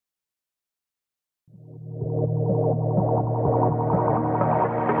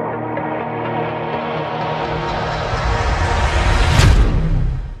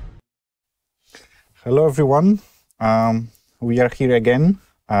Hello, everyone. We are here again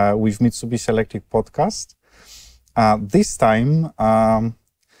with Mitsubishi Electric podcast. This time,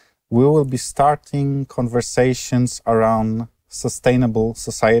 we will be starting conversations around sustainable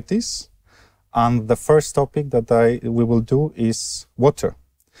societies. And the first topic that we will do is water.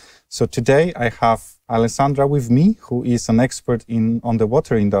 So today I have Alexandra with me, who is an expert on the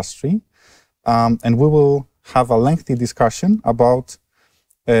water industry. And we will have a lengthy discussion about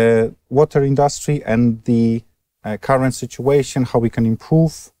water industry and the current situation, how we can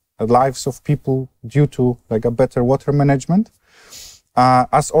improve the lives of people due to like a better water management.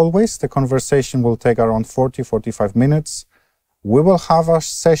 As always, the conversation will take around 40-45 minutes. We will have a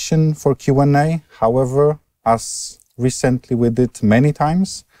session for Q&A. However, as recently we did many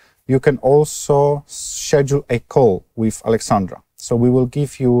times, you can also schedule a call with Alexandra. So we will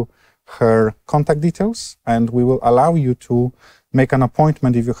give you her contact details and we will allow you to make an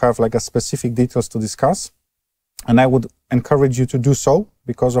appointment if you have like a specific details to discuss. And I would encourage you to do so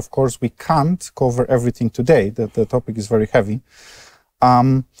because of course we can't cover everything today. The topic is very heavy.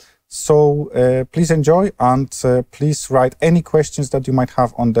 So please enjoy and please write any questions that you might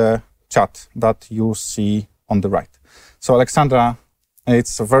have on the chat that you see on the right. So Alexandra,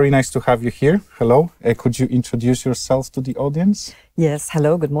 it's very nice to have you here. Hello. Could you introduce yourself to the audience? Yes.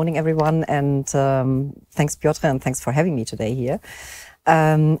 Hello. Good morning, everyone. And thanks, Piotr, and thanks for having me today here.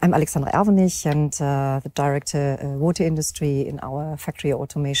 I'm Alexandra Ervenich and the Director Water Industry in our Factory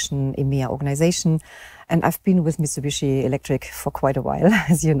Automation EMEA organization. And I've been with Mitsubishi Electric for quite a while,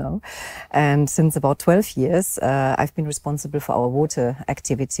 as you know. And since about 12 years, I've been responsible for our water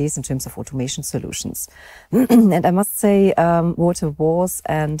activities in terms of automation solutions. And I must say, water was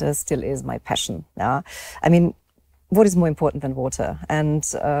and still is my passion. Yeah? I mean, what is more important than water? And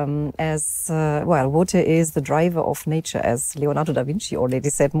water is the driver of nature, as Leonardo da Vinci already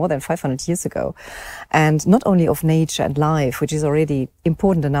said more than 500 years ago. And not only of nature and life, which is already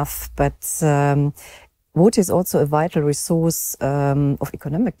important enough, but water is also a vital resource of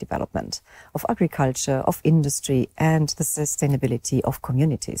economic development, of agriculture, of industry, and the sustainability of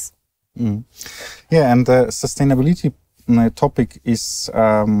communities. Mm. Yeah, and the sustainability topic is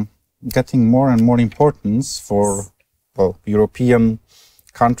getting more and more importance for European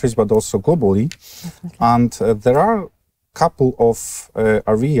countries, but also globally. Definitely. And there are a couple of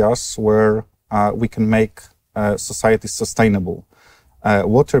areas where we can make society sustainable.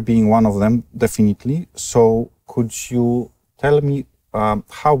 Water being one of them, definitely. So could you tell me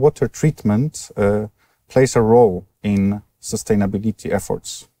how water treatment plays a role in sustainability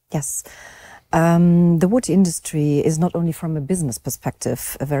efforts? Yes. The water industry is not only from a business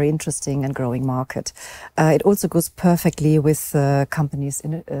perspective a very interesting and growing market. It also goes perfectly with companies'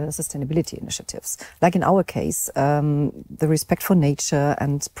 sustainability initiatives. Like in our case, the respect for nature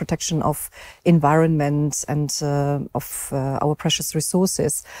and protection of environment and of our precious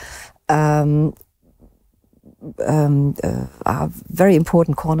resources are very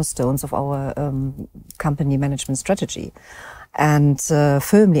important cornerstones of our company management strategy. And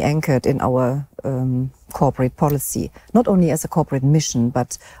firmly anchored in our corporate policy, not only as a corporate mission,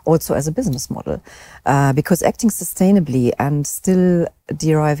 but also as a business model. Because acting sustainably and still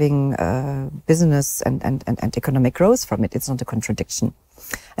deriving business and economic growth from it, it's not a contradiction.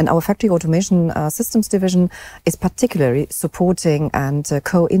 And our factory automation systems division is particularly supporting and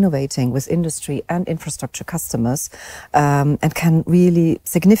co-innovating with industry and infrastructure customers and can really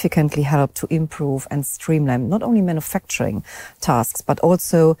significantly help to improve and streamline not only manufacturing tasks, but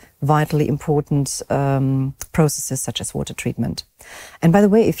also vitally important processes such as water treatment. And by the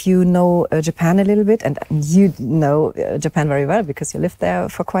way, if you know Japan a little bit, and you know Japan very well because you lived there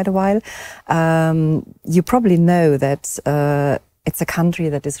for quite a while, you probably know that it's a country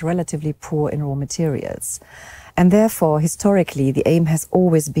that is relatively poor in raw materials. And therefore, historically, the aim has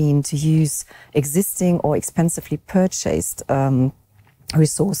always been to use existing or expensively purchased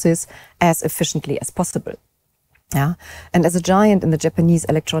resources as efficiently as possible. Yeah. And as a giant in the Japanese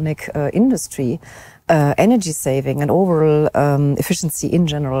electronic industry, energy saving and overall efficiency in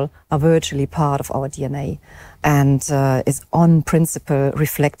general are virtually part of our DNA and is on principle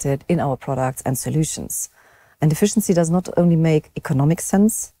reflected in our products and solutions. And efficiency does not only make economic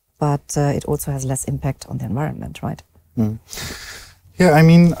sense, but it also has less impact on the environment, right? Mm. Yeah, I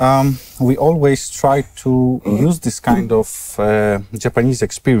mean, we always try to use this kind of Japanese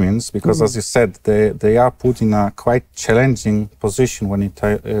experience because, as you said, they are put in a quite challenging position when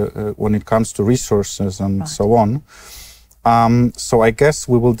it comes to resources and so on. So I guess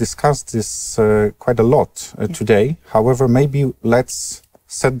we will discuss this quite a lot today. However, maybe let's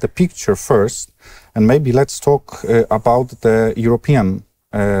set the picture first. And maybe let's talk about the European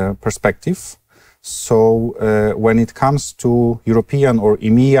perspective. So when it comes to European or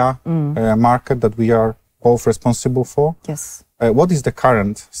EMEA market that we are both responsible for, yes, what is the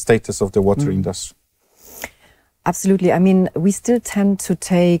current status of the water industry? Absolutely. I mean, we still tend to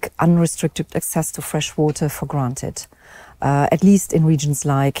take unrestricted access to fresh water for granted, at least in regions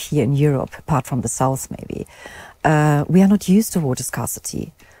like here in Europe, apart from the south maybe. We are not used to water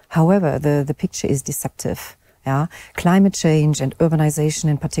scarcity. However, the picture is deceptive. Yeah? Climate change and urbanization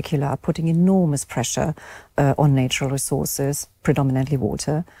in particular are putting enormous pressure on natural resources, predominantly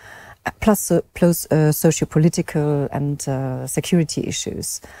water, plus socio-political and security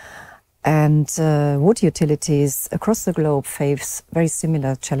issues. And water utilities across the globe face very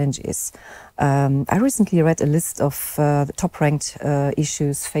similar challenges. I recently read a list of the top-ranked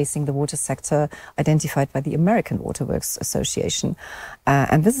issues facing the water sector identified by the American Waterworks Association.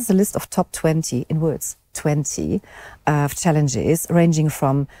 And this is a list of top 20, in words, 20 challenges ranging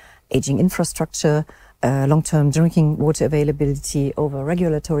from aging infrastructure, long-term drinking water availability, over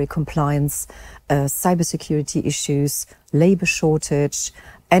regulatory compliance, cybersecurity issues, labor shortage,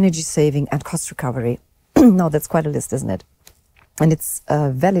 energy saving and cost recovery. Now that's quite a list, isn't it? And it's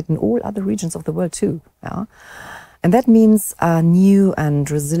valid in all other regions of the world too. Yeah? And that means new and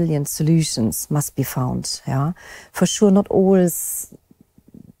resilient solutions must be found. Yeah? For sure, not all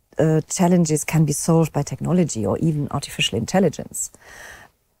challenges can be solved by technology or even artificial intelligence.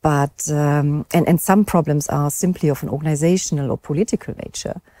 But, and some problems are simply of an organizational or political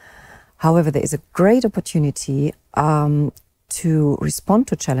nature. However, there is a great opportunity to respond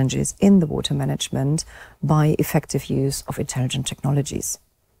to challenges in the water management by effective use of intelligent technologies.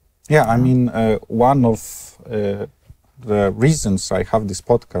 Yeah, I mean, one of the reasons I have this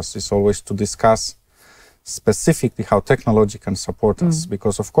podcast is always to discuss specifically how technology can support us,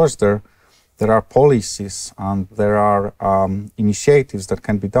 because of course there are policies and there are initiatives that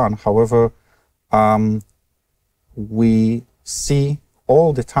can be done. However, we see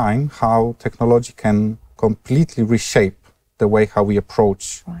all the time how technology can completely reshape the way how we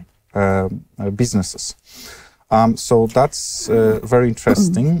approach businesses. So that's very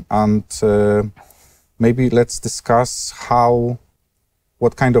interesting, and maybe let's discuss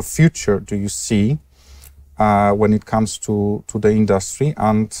what kind of future do you see when it comes to the industry.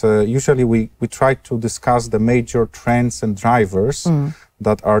 And usually we try to discuss the major trends and drivers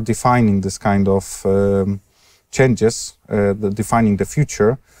that are defining this kind of changes, defining the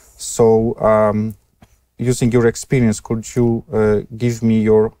future. So using your experience, could you give me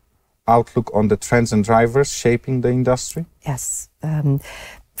your outlook on the trends and drivers shaping the industry? Yes.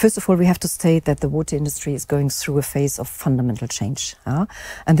 First of all, we have to state that the water industry is going through a phase of fundamental change.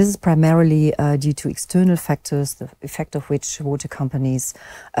 And this is primarily due to external factors, the effect of which water companies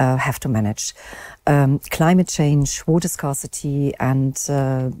have to manage. Climate change, water scarcity, and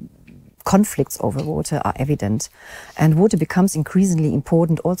conflicts over water are evident, and water becomes increasingly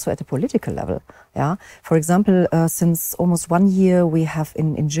important also at a political level. Yeah, for example, since almost 1 year, we have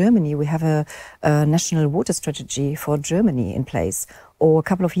in Germany we have a national water strategy for Germany in place. Or a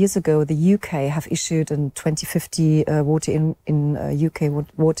couple of years ago, the UK have issued a 2050 UK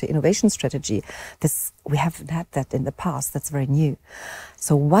water innovation strategy. We haven't had that in the past. That's very new.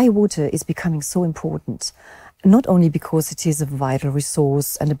 So why water is becoming so important? Not only because it is a vital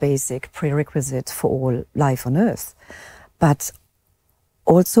resource and a basic prerequisite for all life on Earth, but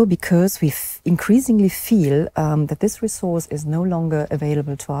also because we increasingly feel that this resource is no longer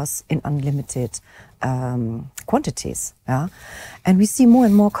available to us in unlimited quantities. Yeah? And we see more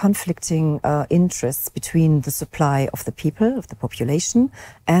and more conflicting interests between the supply of the people, of the population,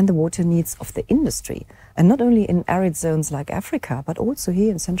 and the water needs of the industry. And not only in arid zones like Africa, but also here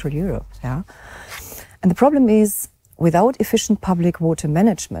in Central Europe. Yeah? And the problem is, without efficient public water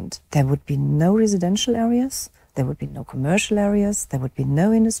management, there would be no residential areas, there would be no commercial areas, there would be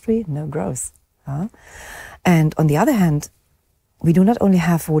no industry, no growth. And on the other hand, we do not only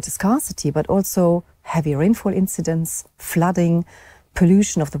have water scarcity, but also heavy rainfall incidents, flooding,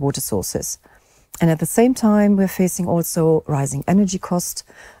 pollution of the water sources. And at the same time, we're facing also rising energy costs,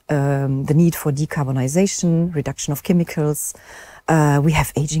 the need for decarbonization, reduction of chemicals. We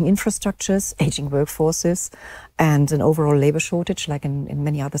have aging infrastructures, aging workforces, and an overall labor shortage, like in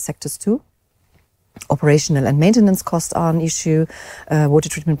many other sectors too. Operational and maintenance costs are an issue. Water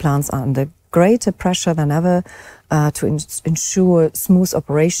treatment plants are under greater pressure than ever to ensure smooth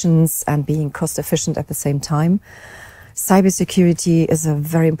operations and being cost efficient at the same time. Cybersecurity is a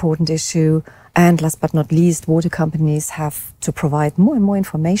very important issue. And last but not least, water companies have to provide more and more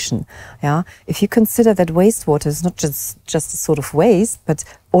information. Yeah, if you consider that wastewater is not just a sort of waste, but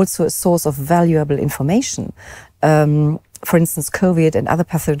also a source of valuable information, for instance, COVID and other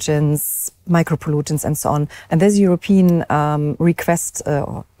pathogens, micropollutants and so on. And there's a European request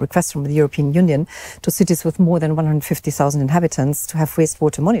from the European Union to cities with more than 150,000 inhabitants to have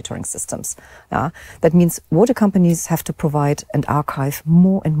wastewater monitoring systems. That means water companies have to provide and archive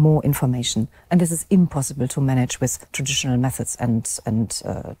more and more information. And this is impossible to manage with traditional methods and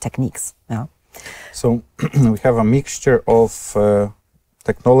techniques. So we have a mixture of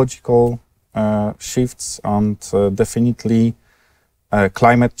technological shifts, and definitely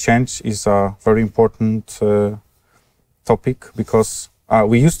climate change is a very important topic, because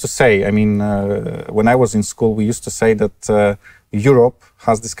we used to say, I mean, when I was in school, we used to say that Europe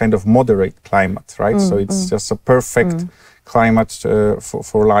has this kind of moderate climate, right? So it's just a perfect climate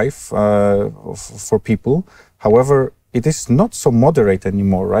for life, for people. However, it is not so moderate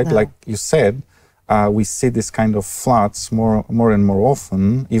anymore, right? No. Like you said, we see this kind of floods more and more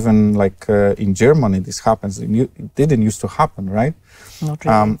often. Even like in Germany, this happens. It didn't used to happen, right? Not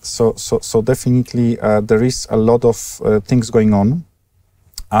really. So definitely there is a lot of things going on.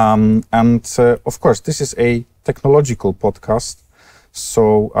 And of course, this is a technological podcast.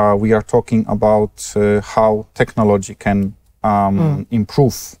 So we are talking about how technology can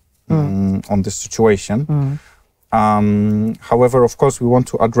improve on this situation. However, of course, we want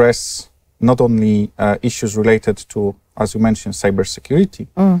to address not only issues related to, as you mentioned, cybersecurity,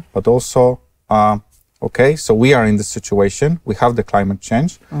 but also, okay, so we are in this situation, we have the climate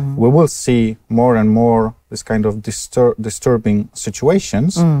change, we will see more and more this kind of disturbing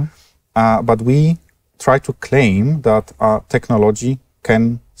situations, but we try to claim that technology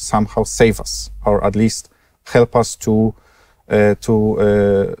can somehow save us, or at least help us to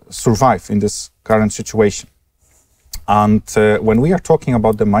survive in this current situation. And when we are talking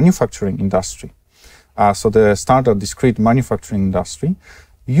about the manufacturing industry, so the standard discrete manufacturing industry,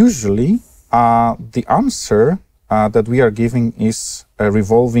 usually the answer that we are giving is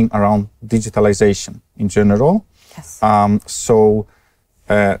revolving around digitalization in general. Yes. So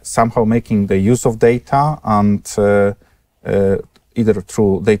somehow making the use of data, and either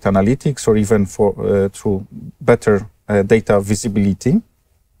through data analytics or even through better data visibility.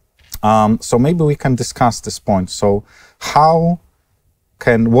 So maybe we can discuss this point. So how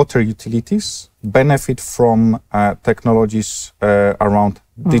can water utilities benefit from technologies around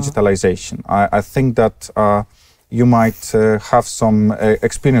digitalization? I think that you might have some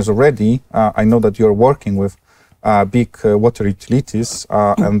experience already. I know that you're working with big water utilities,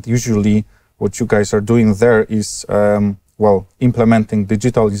 and usually what you guys are doing there is implementing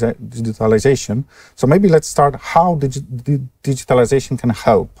digitalization. So maybe let's start how digitalization can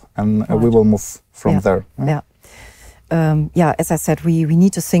help, and we will move from there. As I said, we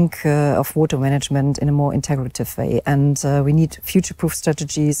need to think of water management in a more integrative way, and we need future-proof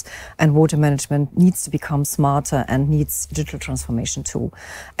strategies, and water management needs to become smarter and needs digital transformation too.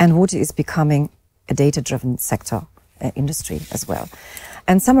 And water is becoming a data-driven sector, industry as well.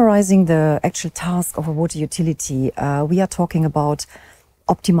 And summarizing the actual task of a water utility, we are talking about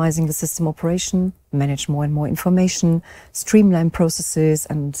optimizing the system operation, manage more and more information, streamline processes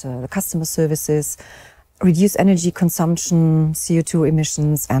and customer services, reduce energy consumption, CO2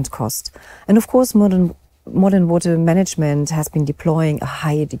 emissions and cost. And of course, modern water management has been deploying a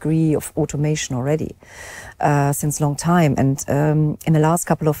high degree of automation already since a long time. And in the last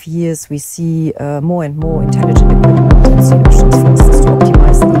couple of years, we see more and more intelligent equipment and solutions, for instance, to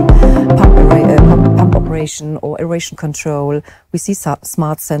optimize the pump operation or aeration control. We see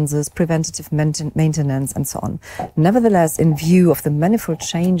smart sensors, preventative maintenance, and so on. Nevertheless, in view of the manifold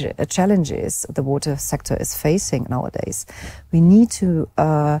challenges the water sector is facing nowadays, we need to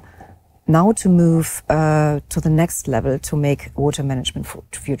now to move to the next level to make water management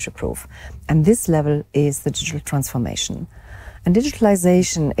future-proof. And this level is the digital transformation. And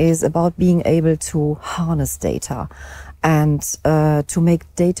digitalization is about being able to harness data and to make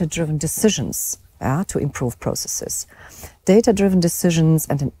data-driven decisions to improve processes. Data-driven decisions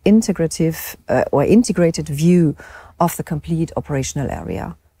and an integrated view of the complete operational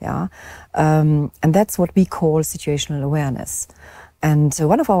area. And that's what we call situational awareness. And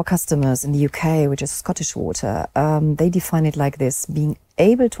one of our customers in the UK, which is Scottish Water, they define it like this: being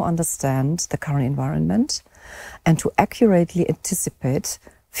able to understand the current environment and to accurately anticipate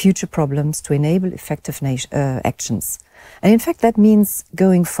future problems to enable effective actions. And in fact, that means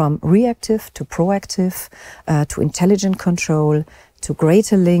going from reactive to proactive, to intelligent control, to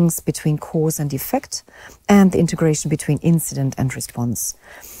greater links between cause and effect, and the integration between incident and response.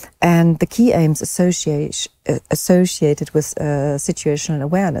 And the key aims associated with situational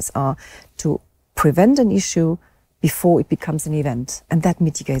awareness are to prevent an issue, before it becomes an event, and that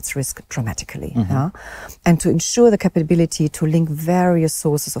mitigates risk dramatically. Yeah? And to ensure the capability to link various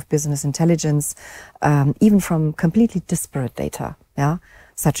sources of business intelligence, even from completely disparate data, yeah?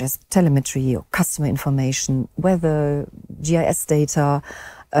 Such as telemetry or customer information, weather, GIS data,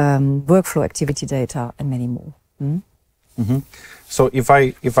 workflow activity data, and many more. So if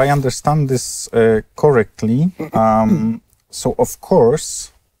I understand this correctly, so of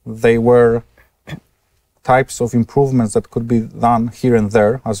course they were types of improvements that could be done here and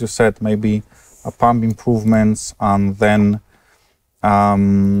there, as you said, maybe pump improvements, and then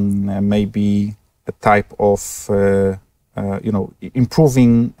maybe a type of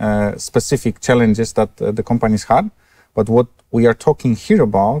improving specific challenges that the companies had. But what we are talking here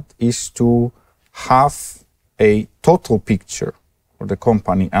about is to have a total picture for the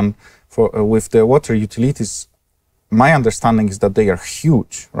company. And for with the water utilities, my understanding is that they are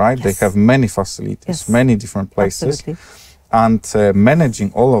huge, right? Yes. They have many facilities, many different places. Absolutely. And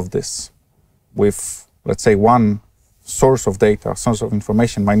managing all of this with, let's say, one source of data, source of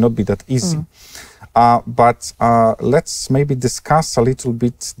information might not be that easy. But let's maybe discuss a little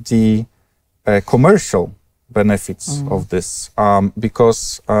bit the commercial benefits of this,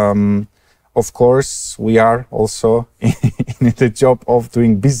 because of course we are also in the job of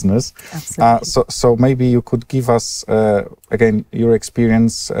doing business. So maybe you could give us again your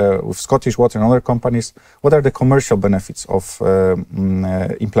experience with Scottish Water and other companies. What are the commercial benefits of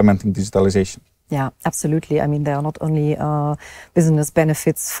implementing digitalization? Yeah, absolutely. I mean, there are not only business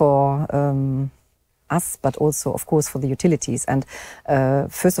benefits for us, but also, of course, for the utilities. And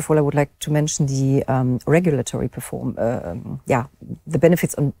first of all, I would like to mention the regulatory the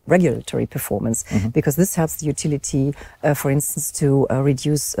benefits on regulatory performance, because this helps the utility, for instance, to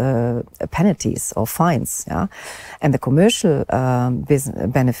reduce penalties or fines. Yeah, and the commercial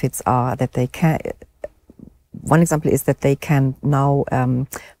benefits are that they can. One example is that they can now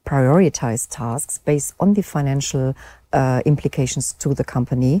prioritize tasks based on the financial implications to the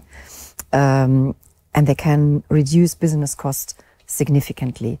company. And they can reduce business costs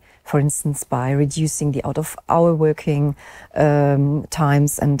significantly. For instance, by reducing the out-of-hour working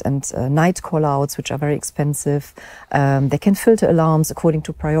times and night call-outs, which are very expensive. They can filter alarms according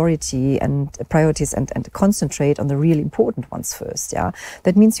to priorities and concentrate on the really important ones first. Yeah,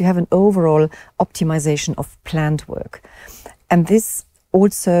 that means you have an overall optimization of planned work, and this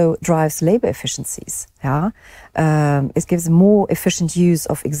also drives labor efficiencies. Yeah, it gives more efficient use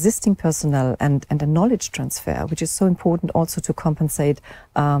of existing personnel and a knowledge transfer, which is so important also to compensate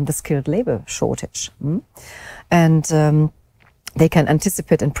the skilled labor shortage. And they can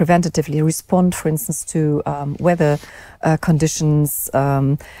anticipate and preventatively respond, for instance, to weather conditions.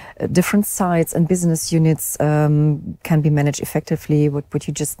 Different sites and business units can be managed effectively. What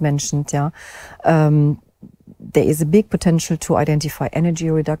you just mentioned. Yeah. There is a big potential to identify energy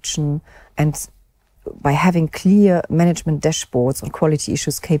reduction, and by having clear management dashboards on quality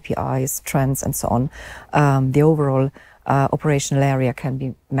issues, KPIs, trends, and so on, the overall operational area can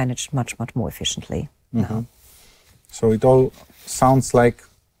be managed much more efficiently. So it all sounds like,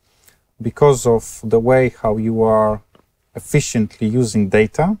 because of the way how you are efficiently using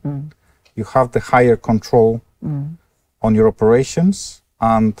data, you have the higher control on your operations,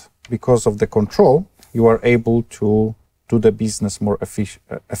 and because of the control, you are able to do the business more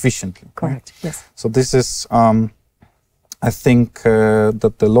efficiently. Correct, yes. So this is, I think,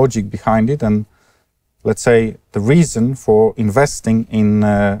 that the logic behind it, and let's say the reason for investing in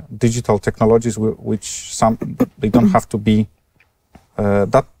digital technologies, which they don't have to be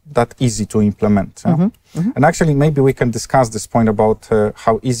that easy to implement. And actually, maybe we can discuss this point about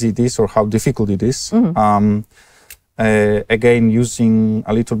how easy it is or how difficult it is. Again, using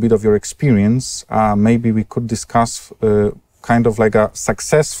a little bit of your experience, maybe we could discuss kind of like a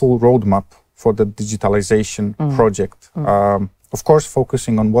successful roadmap for the digitalization project. Of course,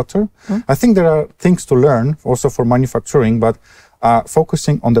 focusing on water. I think there are things to learn also for manufacturing, but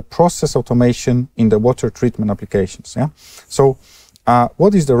focusing on the process automation in the water treatment applications. Yeah. So,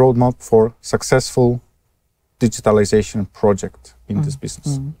 what is the roadmap for successful digitalization project in this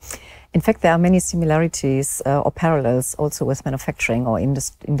business? In fact, there are many similarities or parallels also with manufacturing or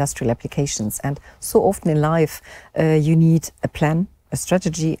industrial applications. And so often in life, you need a plan, a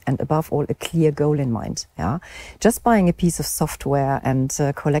strategy, and above all, a clear goal in mind. Yeah? Just buying a piece of software and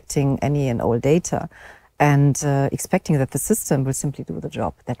collecting any and all data and expecting that the system will simply do the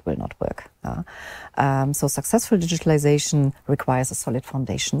job, that will not work. So successful digitalization requires a solid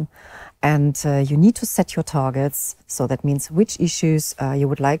foundation. And you need to set your targets. So that means which issues you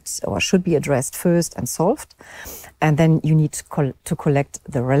would like or should be addressed first and solved. And then you need to collect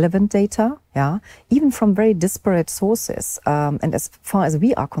the relevant data, even from very disparate sources. And as far as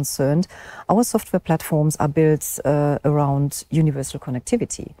we are concerned, our software platforms are built around universal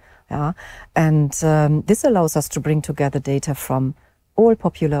connectivity. And this allows us to bring together data from all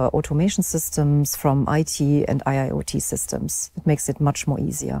popular automation systems, from IT and IIoT systems. It makes it much more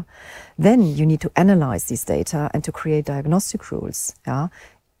easier. Then you need to analyze these data and to create diagnostic rules.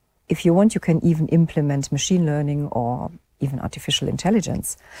 If you want, you can even implement machine learning or even artificial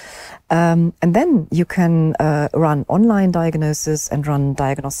intelligence. And then you can run online diagnosis and run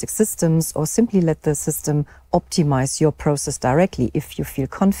diagnostic systems, or simply let the system optimize your process directly if you feel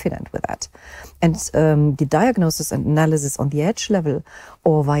confident with that. And the diagnosis and analysis on the edge level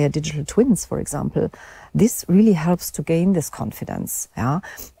or via digital twins, for example, this really helps to gain this confidence,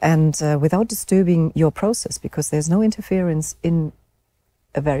 and without disturbing your process, because there's no interference in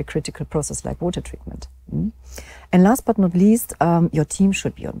a very critical process like water treatment. And last but not least, your team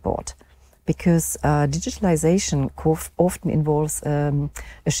should be on board, because digitalization often involves a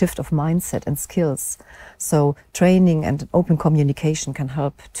shift of mindset and skills. So training and open communication can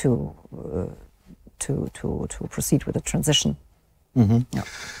help to proceed with the transition.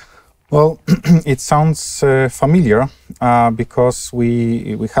 Well, it sounds familiar because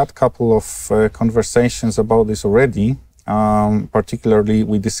we had a couple of conversations about this already. Particularly,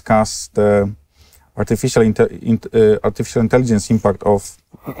 we discussed the artificial intelligence impact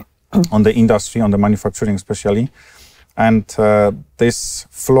on the industry, on the manufacturing especially. And this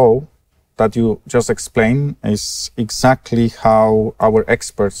flow that you just explained is exactly how our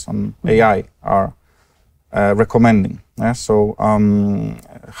experts on AI are recommending. So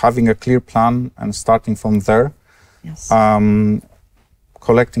having a clear plan and starting from there,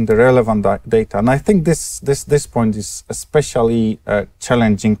 collecting the relevant data. And I think this point is especially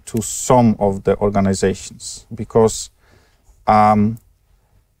challenging to some of the organizations, because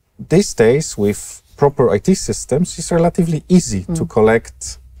these days with proper IT systems, it's relatively easy to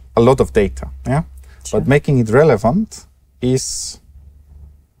collect a lot of data. But making it relevant is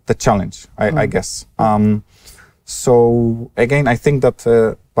the challenge, I guess. So again, I think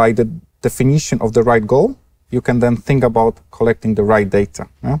that by the definition of the right goal, you can then think about collecting the right data,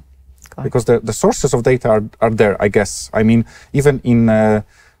 because the sources of data are there, I guess. I mean, even in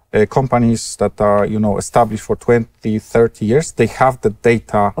companies that are, established for 20, 30 years, they have the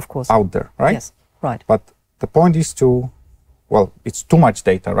data out there, right? Yes, right. But the point is it's too much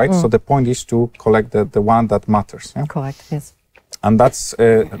data, right? So the point is to collect the one that matters. Correct, yes. And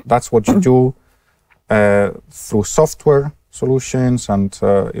that's what you do through software solutions and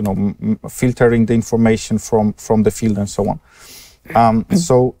filtering the information from the field and so on.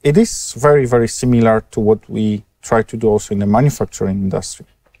 So it is very, very similar to what we try to do also in the manufacturing industry.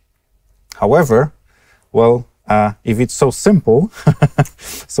 However, if it's so simple,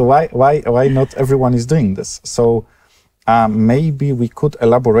 so why not everyone is doing this? So maybe we could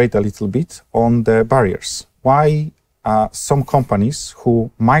elaborate a little bit on the barriers. Why some companies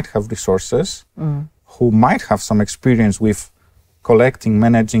who might have resources, who might have some experience with collecting,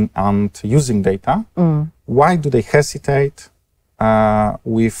 managing, and using data, why do they hesitate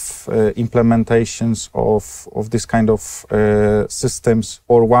with implementations of this kind of systems,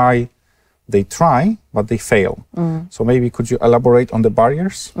 or why they try but they fail? So maybe could you elaborate on the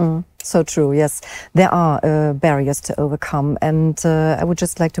barriers? So true, yes. There are barriers to overcome, and I would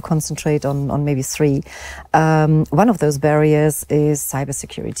just like to concentrate on maybe three. One of those barriers is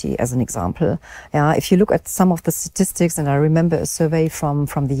cybersecurity, as an example. If you look at some of the statistics, and I remember a survey from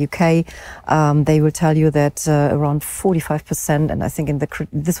the UK, they will tell you that around 45%, and I think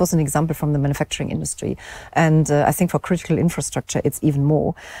this was an example from the manufacturing industry, and I think for critical infrastructure it's even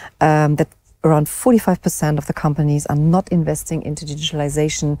more, that around 45% of the companies are not investing into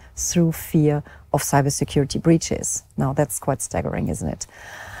digitalization through fear of cybersecurity breaches. Now, that's quite staggering, isn't it?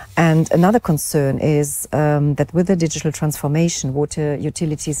 And another concern is that with the digital transformation, water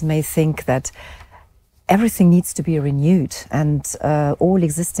utilities may think that everything needs to be renewed and all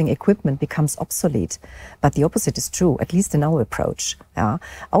existing equipment becomes obsolete. But the opposite is true, at least in our approach.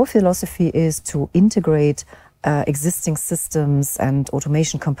 Our philosophy is to integrate existing systems and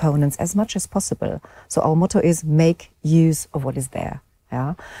automation components as much as possible. So our motto is make use of what is there.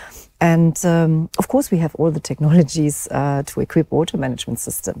 And of course we have all the technologies to equip water management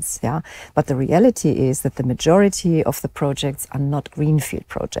systems. But the reality is that the majority of the projects are not greenfield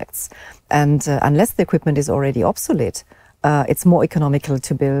projects. And unless the equipment is already obsolete, it's more economical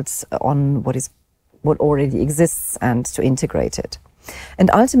to build on what already exists and to integrate it. And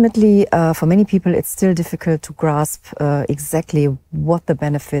ultimately, for many people, it's still difficult to grasp exactly what the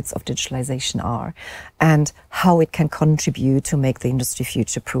benefits of digitalization are and how it can contribute to make the industry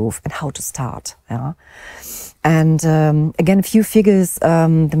future-proof and how to start. Yeah? And again, a few figures,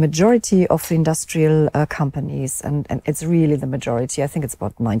 the majority of the industrial companies, and it's really the majority, I think it's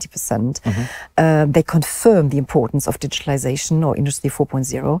about 90%, they confirm the importance of digitalization or Industry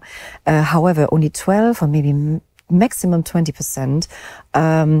 4.0. However, only 12 or maybe maximum 20%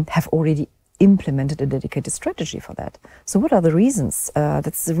 have already implemented a dedicated strategy for that. So what are the reasons?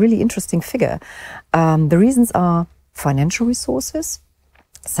 That's a really interesting figure. The reasons are financial resources,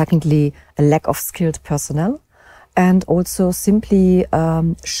 secondly, a lack of skilled personnel, and also simply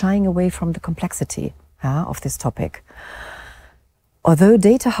shying away from the complexity of this topic. Although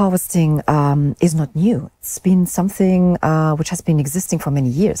data harvesting is not new, it's been something which has been existing for many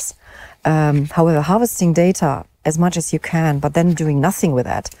years. However, harvesting data as much as you can, but then doing nothing with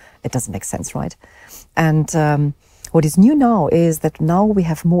that, it doesn't make sense, right? And what is new now is that now we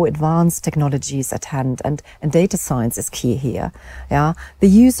have more advanced technologies at hand, and data science is key here. Yeah, the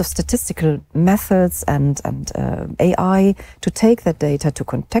use of statistical methods and AI to take that data, to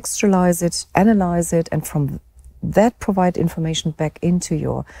contextualize it, analyze it, and from that provide information back into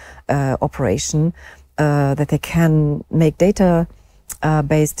your operation, that they can make data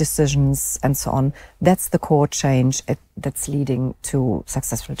based decisions and so on. That's the core change that's leading to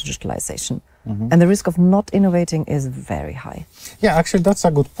successful digitalization. And the risk of not innovating is very high. Yeah, actually, that's a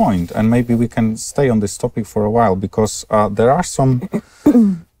good point. And maybe we can stay on this topic for a while, because there are some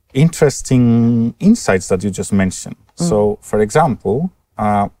interesting insights that you just mentioned. So, for example,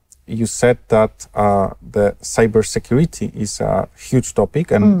 you said that the cybersecurity is a huge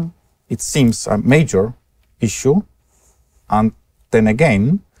topic, and it seems a major issue. And then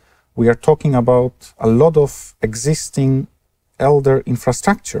again, we are talking about a lot of existing elder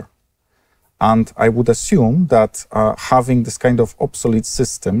infrastructure. And I would assume that having this kind of obsolete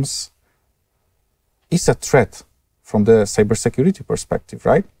systems is a threat from the cybersecurity perspective,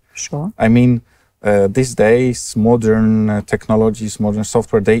 right? Sure. I mean, these days, modern technologies, modern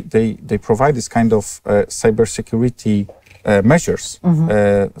software, they provide this kind of cybersecurity measures.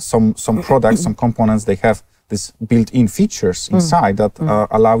 Some products, some components, they have these built-in features inside that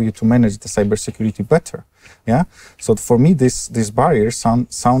allow you to manage the cybersecurity better. Yeah. So for me, this barrier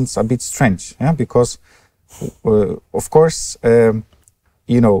sounds a bit strange. Yeah, because of course,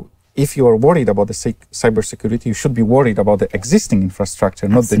 you know, if you are worried about the cybersecurity, you should be worried about the existing infrastructure,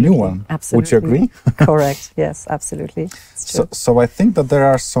 not the new one. Absolutely. Would you agree? Correct. Yes, absolutely. So I think that there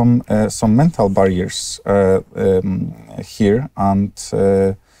are some mental barriers here, and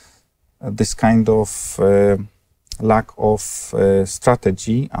this kind of lack of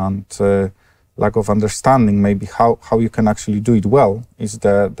strategy and lack of understanding, maybe how you can actually do it well, is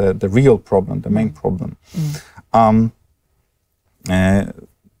the real problem, the main problem.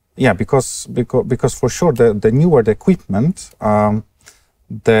 Yeah, because for sure the newer the equipment,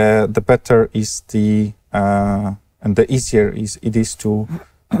 the better is the and the easier it is to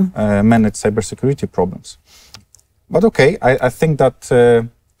manage cybersecurity problems. But okay, I think that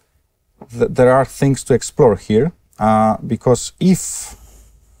there are things to explore here, because if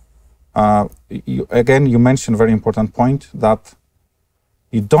you mentioned a very important point, that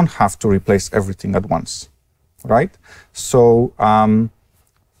you don't have to replace everything at once, right? So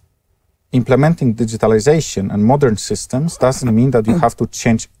implementing digitalization and modern systems doesn't mean that you have to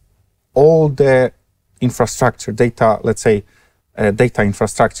change all the infrastructure, data, let's say data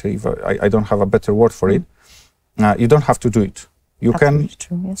infrastructure, if I don't have a better word for it. You don't have to do it. You can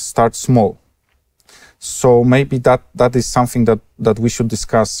start small. So maybe that is something that we should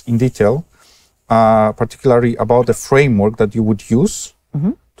discuss in detail, particularly about the framework that you would use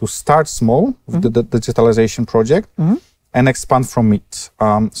to start small with the digitalization project and expand from it.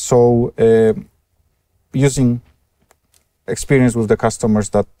 So using experience with the customers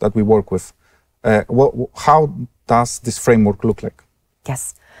that we work with, how does this framework look like?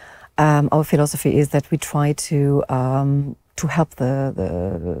 Yes. Our philosophy is that we try to help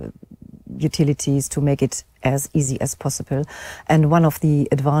the utilities to make it as easy as possible. And one of the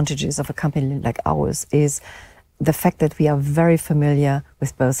advantages of a company like ours is the fact that we are very familiar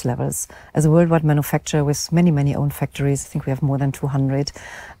with both levels. As a worldwide manufacturer with many, many own factories, I think we have more than 200,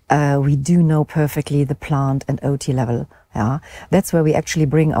 we do know perfectly the plant and OT level. Yeah, that's where we actually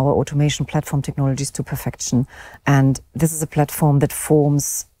bring our automation platform technologies to perfection. And this is a platform that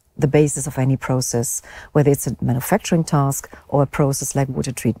forms the basis of any process, whether it's a manufacturing task or a process like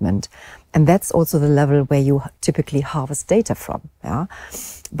water treatment. And that's also the level where you typically harvest data from. Yeah?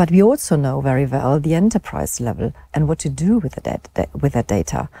 But we also know very well the enterprise level and what to do with that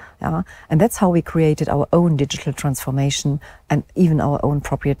data. Yeah? And that's how we created our own digital transformation and even our own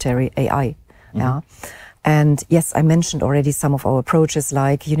proprietary AI. Yeah? And yes, I mentioned already some of our approaches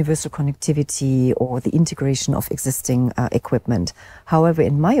like universal connectivity or the integration of existing equipment. However,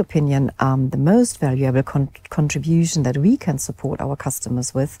 in my opinion, the most valuable contribution that we can support our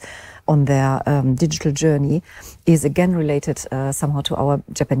customers with on their digital journey is again related somehow to our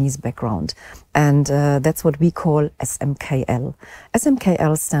Japanese background. And that's what we call SMKL.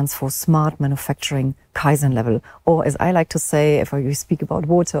 SMKL stands for Smart Manufacturing Kaizen Level, or as I like to say, if we speak about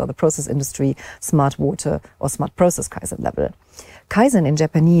water or the process industry, Smart Water or Smart Process Kaizen Level. Kaizen in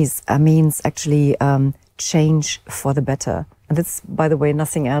Japanese means actually change for the better. And that's, by the way,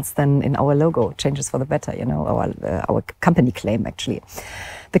 nothing else than in our logo, changes for the better, you know, our company claim actually.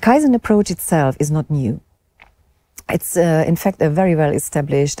 The Kaizen approach itself is not new. It's in fact a very well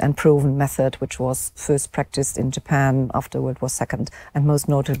established and proven method which was first practiced in Japan after World War II and most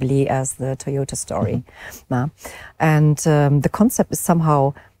notably as the Toyota story. And the concept is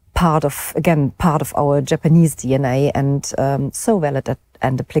somehow part of our Japanese DNA and so valid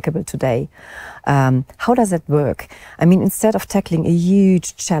and applicable today. How does that work? I mean, instead of tackling a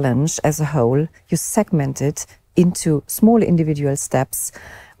huge challenge as a whole, you segment it into small individual steps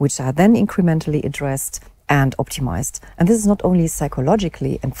which are then incrementally addressed and optimized. And this is not only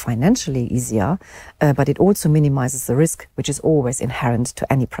psychologically and financially easier, but it also minimizes the risk, which is always inherent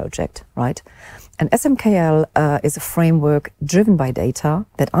to any project, right? And SMKL is a framework driven by data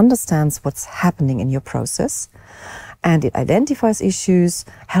that understands what's happening in your process, and it identifies issues,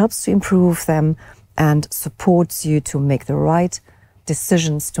 helps to improve them, and supports you to make the right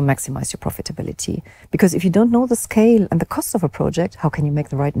decisions to maximize your profitability. Because if you don't know the scale and the cost of a project, how can you make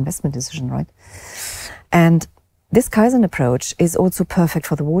the right investment decision, right? And this Kaizen approach is also perfect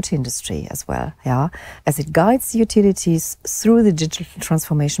for the water industry as well, yeah, as it guides the utilities through the digital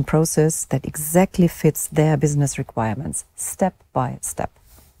transformation process that exactly fits their business requirements, step by step.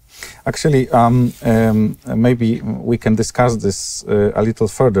 Actually, maybe we can discuss this a little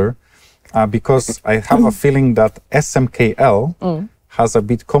further because I have a feeling that SMKL has a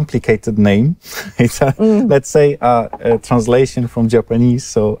bit complicated name. It's a, let's say, a translation from Japanese.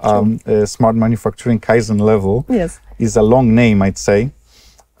 So Smart Manufacturing Kaizen Level is a long name, I'd say.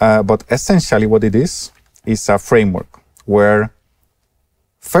 But essentially what it is a framework where,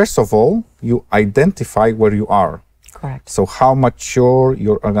 first of all, you identify where you are. Correct. So how mature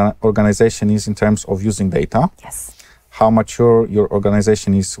your organization is in terms of using data. Yes. How mature your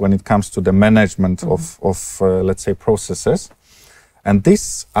organization is when it comes to the management of let's say, processes. And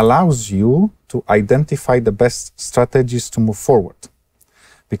this allows you to identify the best strategies to move forward.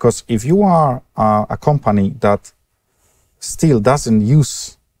 Because if you are a company that still doesn't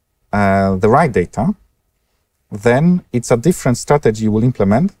use the right data, then it's a different strategy you will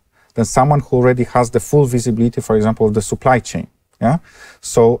implement than someone who already has the full visibility, for example, of the supply chain. Yeah.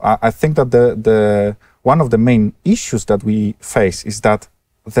 So I think that one of the main issues that we face is that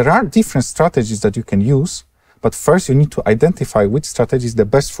there are different strategies that you can use, but first you need to identify which strategy is the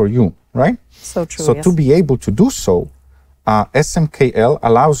best for you, right? So true. So yes. to be able to do so, SMKL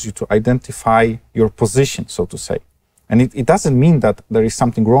allows you to identify your position, so to say. And it doesn't mean that there is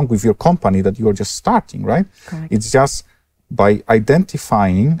something wrong with your company that you are just starting, right? Correct. It's just by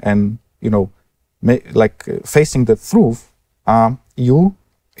identifying and, facing the truth, you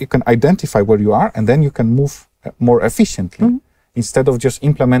can identify where you are and then you can move more efficiently instead of just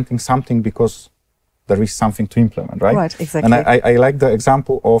implementing something because there is something to implement, right? Right, exactly. And I like the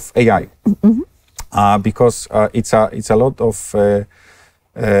example of AI because it's a lot of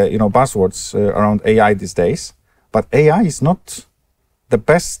buzzwords around AI these days. But AI is not the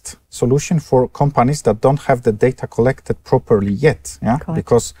best solution for companies that don't have the data collected properly yet. Yeah, Correct.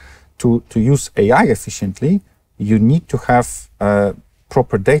 Because to use AI efficiently, you need to have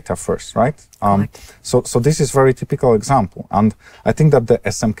proper data first, right? So this is very typical example, and I think that the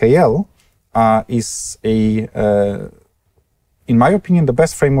SMKL is in my opinion, the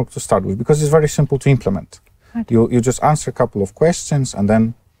best framework to start with because it's very simple to implement. Right. You just answer a couple of questions and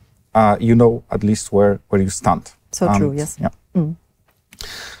then you know at least where you stand. So true, yes. Yeah.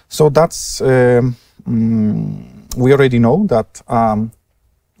 So that's, we already know that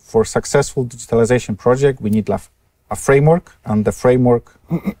for successful digitalization project, we need a framework, and the framework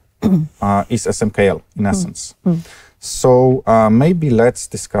is SMKL in essence. So maybe let's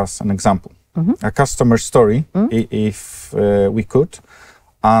discuss an example, a customer story, if we could.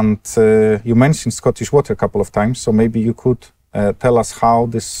 And you mentioned Scottish Water a couple of times, so maybe you could tell us how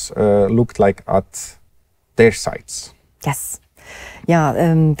this looked like at their sites. Yes. Yeah,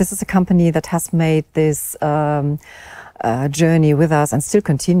 this is a company that has made this journey with us and still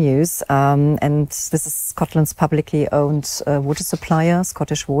continues. And this is Scotland's publicly owned water supplier,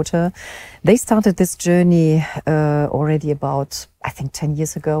 Scottish Water. They started this journey already about, I think, 10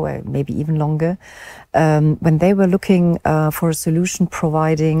 years ago, maybe even longer, when they were looking for a solution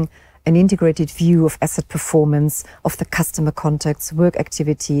providing an integrated view of asset performance, of the customer contacts, work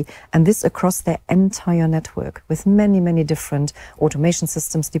activity, and this across their entire network with many, many different automation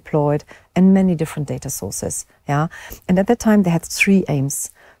systems deployed and many different data sources. Yeah, and at that time they had three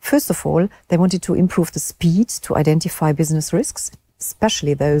aims. First of all, they wanted to improve the speed to identify business risks,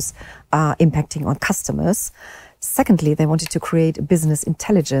 especially those impacting on customers. Secondly, they wanted to create business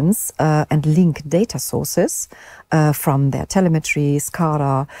intelligence and link data sources from their telemetry,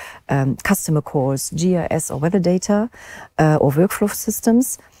 SCADA, customer calls, GIS or weather data or workflow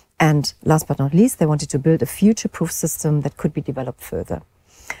systems. And last but not least, they wanted to build a future-proof system that could be developed further.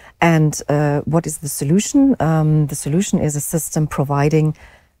 And what is the solution? The solution is a system providing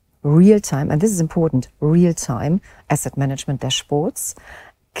real-time, and this is important, real-time asset management dashboards,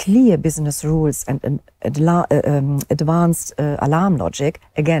 clear business rules and advanced alarm logic,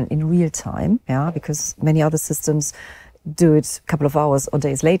 again, in real time, yeah, because many other systems do it a couple of hours or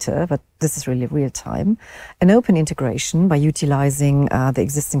days later, but this is really real time. An open integration by utilizing the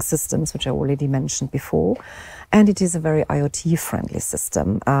existing systems, which I already mentioned before. And it is a very IoT-friendly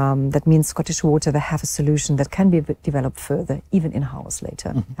system. That means Scottish Water, they have a solution that can be developed further, even in-house later.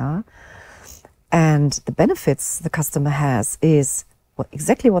 Mm-hmm. Yeah? And the benefits the customer has is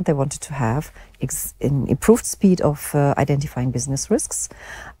exactly what they wanted to have, improved speed of identifying business risks,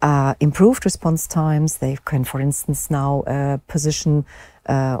 improved response times. They can, for instance, now position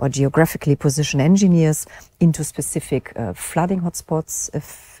or geographically position engineers into specific flooding hotspots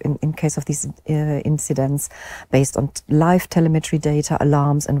if in case of these incidents, based on live telemetry data,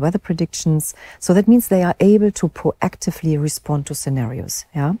 alarms and weather predictions. So that means they are able to proactively respond to scenarios.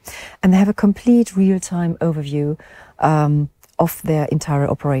 Yeah? And they have a complete real-time overview of their entire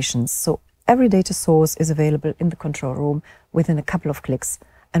operations. So every data source is available in the control room within a couple of clicks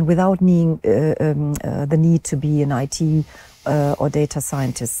and without needing the need to be an IT or data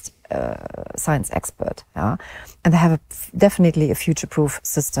scientist, science expert. Yeah? And they have definitely a future-proof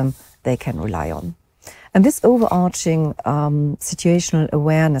system they can rely on. And this overarching situational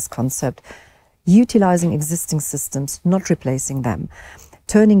awareness concept, utilizing existing systems, not replacing them,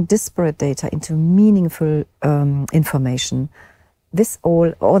 turning disparate data into meaningful information,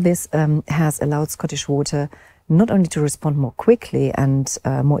 all this has allowed Scottish Water not only to respond more quickly and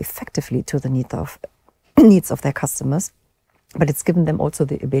more effectively to the needs of their customers, but it's given them also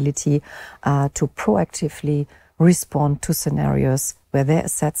the ability to proactively respond to scenarios where their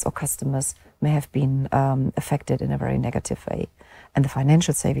assets or customers may have been affected in a very negative way. And the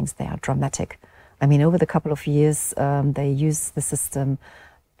financial savings, they are dramatic. I mean, over the couple of years they use the system,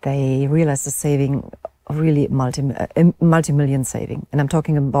 they realize the saving, really multi-million saving, and I'm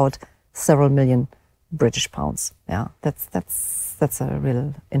talking about several million British pounds. Yeah, that's a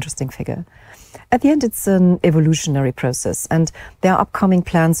real interesting figure. At the end, it's an evolutionary process, and there are upcoming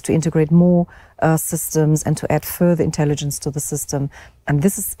plans to integrate more systems and to add further intelligence to the system. And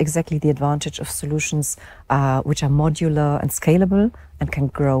this is exactly the advantage of solutions which are modular and scalable and can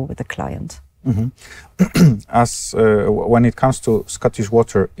grow with the client. Mm-hmm. As when it comes to Scottish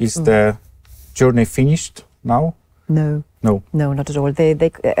Water, is the journey finished now? No, not at all.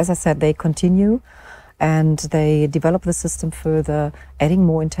 They, as I said, they continue, and they develop the system further, adding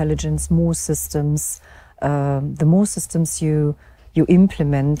more intelligence, more systems. The more systems you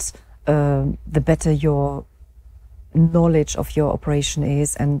implement, the better your knowledge of your operation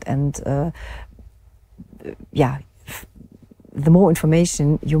is, and the more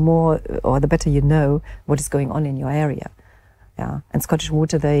information the better you know what is going on in your area. Yeah, and Scottish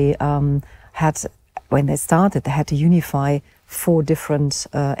Water, they when they started, they had to unify 4 different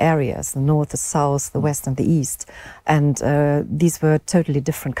areas: the north, the south, the west, and the east. And these were totally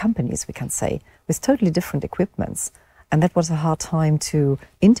different companies, we can say, with totally different equipments. And that was a hard time to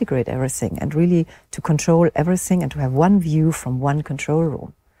integrate everything and really to control everything and to have one view from one control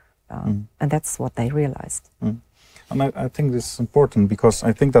room. And that's what they realized. And I think this is important because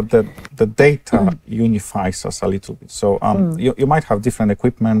I think that the data unifies us a little bit. So you might have different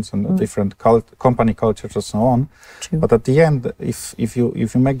equipments and different company cultures and so on. True. But at the end, if you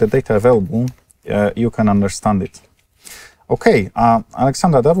make the data available, you can understand it. Okay,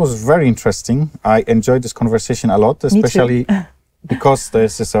 Alexandra, that was very interesting. I enjoyed this conversation a lot, especially because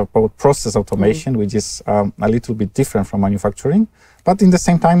this is about process automation, which is a little bit different from manufacturing, but in the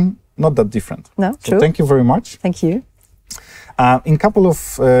same time, not that different. No, so true. Thank you very much. Thank you. In a couple of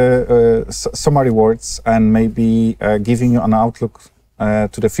summary words and maybe giving you an outlook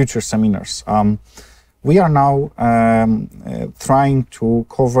to the future seminars. We are now trying to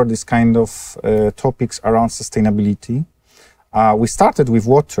cover this kind of topics around sustainability. We started with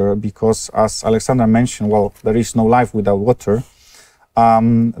water because, as Alexandra mentioned, well, there is no life without water.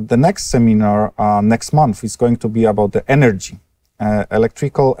 The next seminar next month is going to be about the energy,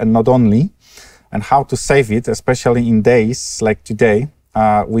 electrical and not only, and how to save it, especially in days like today,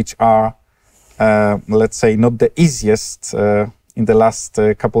 which are, let's say, not the easiest in the last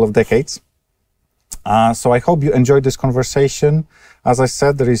couple of decades. So I hope you enjoyed this conversation. As I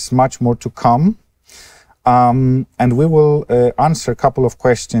said, there is much more to come. And we will answer a couple of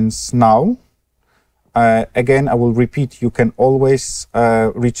questions now. Again, I will repeat, you can always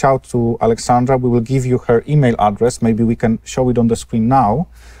reach out to Alexandra. We will give you her email address. Maybe we can show it on the screen now.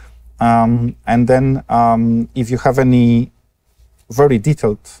 And then if you have any very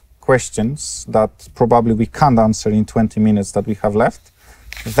detailed questions that probably we can't answer in 20 minutes that we have left,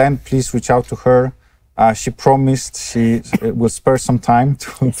 then please reach out to her. She promised she will spare some time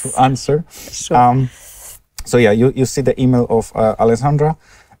to answer. Sure. So yeah, you see the email of Alexandra.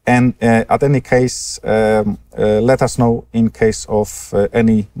 And at any case, let us know in case of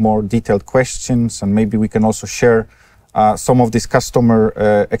any more detailed questions, and maybe we can also share some of these customer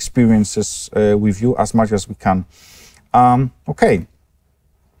experiences with you as much as we can. Okay.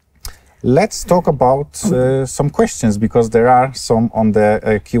 Let's talk about some questions, because there are some on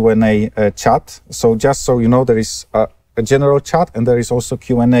the Q&A chat. So just so you know, there is a general chat and there is also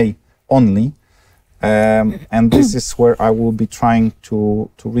Q&A only. And this is where I will be trying to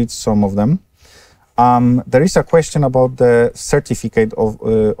read some of them. There is a question about the certificate of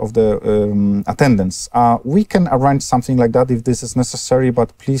the attendance. We can arrange something like that if this is necessary,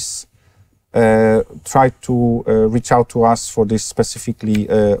 but please try to reach out to us for this specifically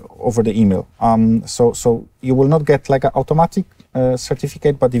over the email. So you will not get like an automatic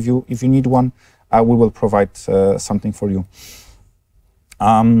certificate, but if you need one, we will provide something for you.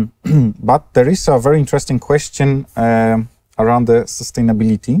 But there is a very interesting question around the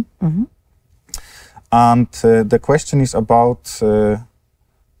sustainability. Mm-hmm. And the question is about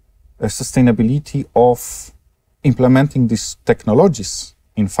sustainability of implementing these technologies,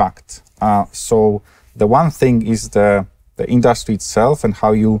 in fact. So the one thing is the industry itself and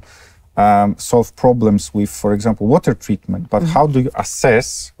how you solve problems with, for example, water treatment. But how do you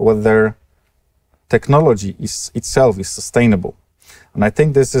assess whether technology itself is sustainable? And I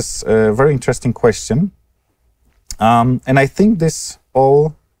think this is a very interesting question. And I think this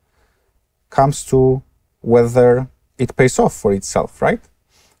all comes to whether it pays off for itself, right?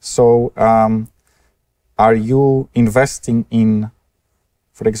 So are you investing in,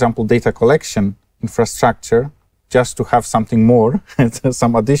 for example, data collection infrastructure just to have something more,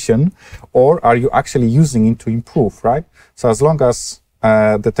 some addition, or are you actually using it to improve, right? So as long as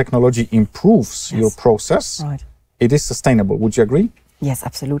the technology improves your process, right, it is sustainable. Would you agree? Yes,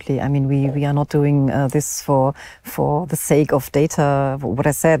 absolutely. I mean, we are not doing this for the sake of data. What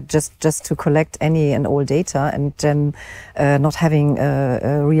I said, just to collect any and all data and then not having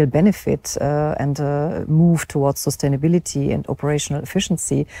a real benefit and move towards sustainability and operational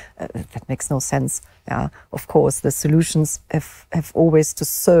efficiency. That makes no sense. Yeah, of course, the solutions have always to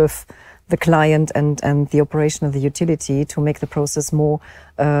serve the client and the operation of the utility to make the process more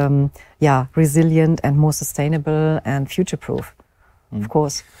resilient and more sustainable and future-proof. Of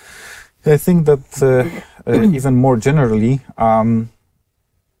course. I think that even more generally,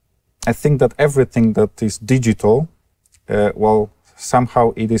 I think that everything that is digital,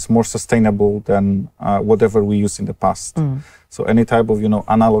 somehow it is more sustainable than whatever we used in the past. So any type of,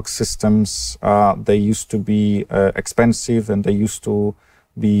 analog systems, they used to be expensive and they used to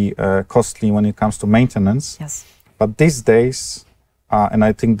be costly when it comes to maintenance. Yes. But these days, and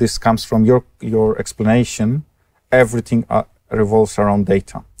I think this comes from your explanation, everything revolves around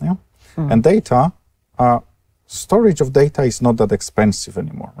data. Yeah? And data, storage of data is not that expensive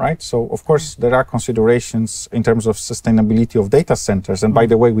anymore, right? So, of course, there are considerations in terms of sustainability of data centers. And by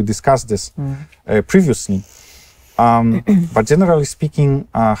the way, we discussed this previously. But generally speaking,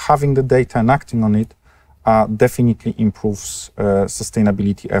 having the data and acting on it definitely improves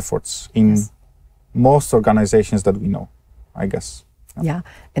sustainability efforts in most organizations that we know, I guess. Yeah,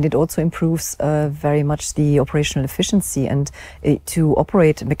 and it also improves very much the operational efficiency. And to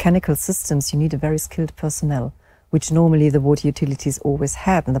operate mechanical systems, you need a very skilled personnel. which normally the water utilities always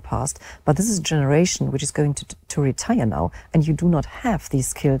had in the past. But this is a generation which is going to retire now, and you do not have these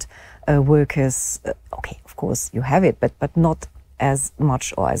skilled workers. Okay, of course you have it, but not as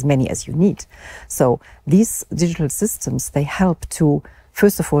much or as many as you need. So these digital systems, they help to,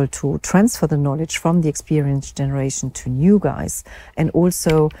 first of all, to transfer the knowledge from the experienced generation to new guys, and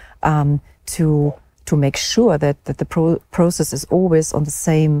also to make sure that the process is always on the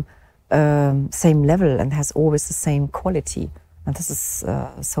same level and has always the same quality. And this is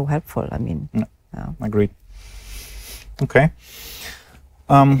so helpful. I mean, yeah. Agreed. Okay.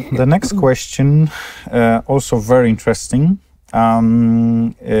 The next question, also very interesting,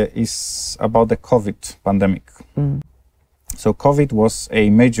 is about the COVID pandemic. So COVID was a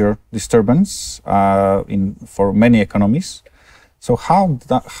major disturbance for many economies. So how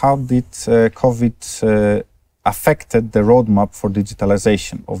did COVID affected the roadmap for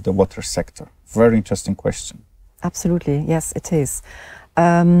digitalization of the water sector? Very interesting question. Absolutely, yes, it is.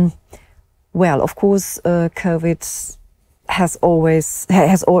 Well, of course, COVID has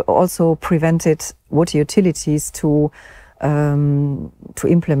also prevented water utilities to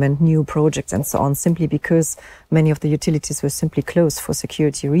implement new projects and so on, simply because many of the utilities were simply closed for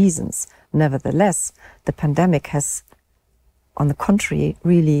security reasons. Nevertheless, the pandemic has, on the contrary,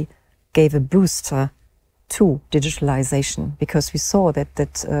 really gave a booster to digitalization, because we saw that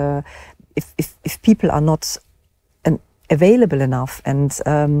if people are not available enough, and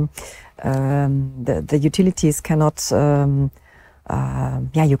the utilities cannot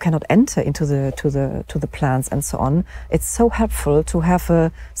you cannot enter into the plants and so on. It's so helpful to have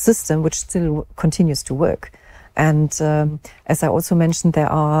a system which still continues to work. And as I also mentioned, there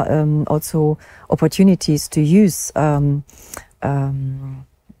are also opportunities to use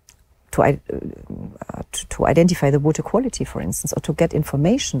to identify the water quality, for instance, or to get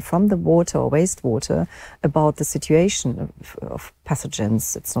information from the water or wastewater about the situation of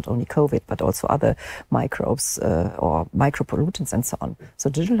pathogens. It's not only COVID, but also other microbes or micropollutants and so on. So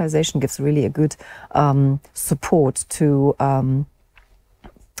digitalization gives really a good support to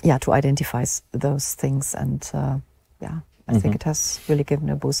identify those things, and I think it has really given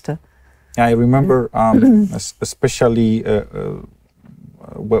a booster. Yeah, I remember especially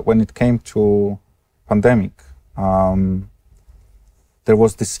when it came to pandemic, there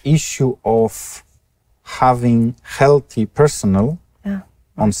was this issue of having healthy personnel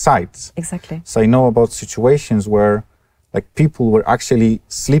on site. Exactly. So I know about situations where like people were actually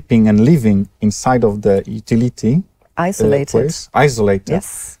sleeping and living inside of the utility isolated,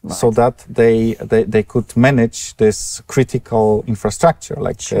 yes, right. So that they could manage this critical infrastructure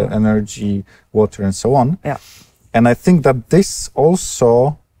like energy, water, and so on. Yeah. And I think that this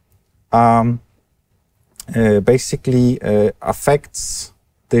also basically affects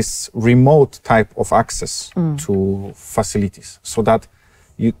this remote type of access to facilities, so that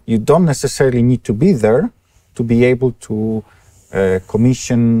you don't necessarily need to be there to be able to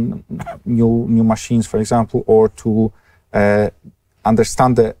commission new machines, for example, or to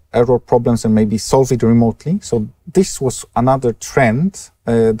understand the error problems and maybe solve it remotely. So this was another trend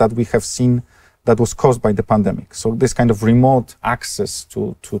that we have seen that was caused by the pandemic. So this kind of remote access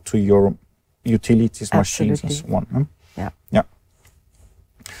to your utilities, machines, and so on. Yeah.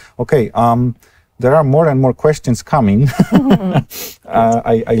 Okay. There are more and more questions coming.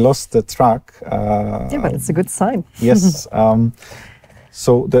 I lost the track. But it's a good sign. Yes.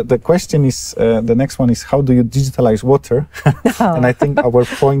 So the question is, the next one is, how do you digitalize water? And I think our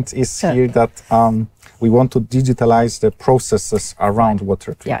point is here that we want to digitalize the processes around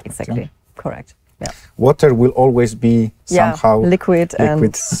water treatment. Yeah, exactly. Correct. Yeah. Water will always be somehow liquid. And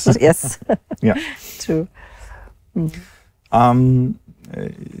yes. Yeah. True.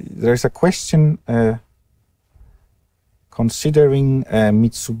 There's a question considering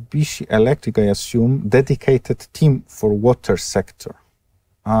Mitsubishi Electric, I assume, dedicated team for water sector.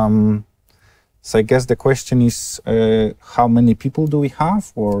 So I guess the question is, how many people do we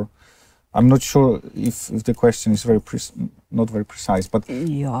have? Or I'm not sure if the question is not very precise, but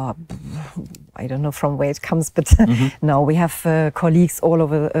yeah, I don't know from where it comes, but no, we have colleagues all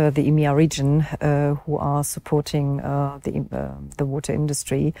over the EMEA region who are supporting the water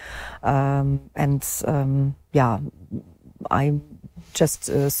industry, and I'm just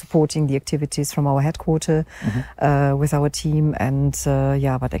supporting the activities from our headquarters with our team, and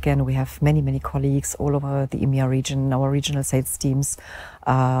but again, we have many colleagues all over the EMEA region, our regional sales teams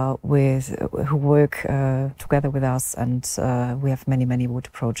who work together with us, and we have many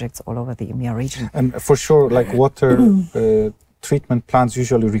water projects all over the EMEA region. And for sure, like water treatment plants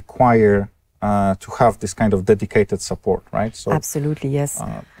usually require to have this kind of dedicated support, right? So, absolutely, yes.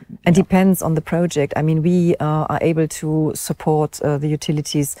 And depends on the project. I mean, we are able to support the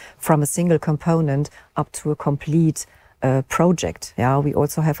utilities from a single component up to a complete project. Yeah, we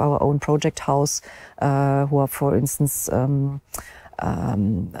also have our own project house who are, for instance,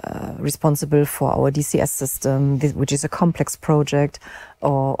 responsible for our DCS system, which is a complex project,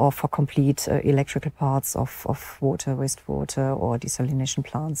 or for complete electrical parts of water, wastewater, or desalination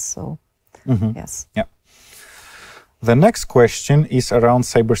plants. So, yes. Yeah. The next question is around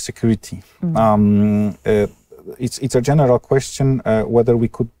cybersecurity. It's a general question whether we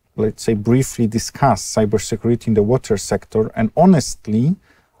could, let's say, briefly discuss cybersecurity in the water sector. And honestly,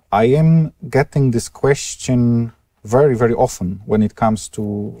 I am getting this question very, very often when it comes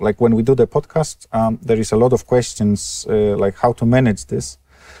to, like, when we do the podcast, there is a lot of questions like how to manage this.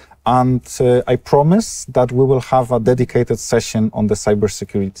 And I promise that we will have a dedicated session on the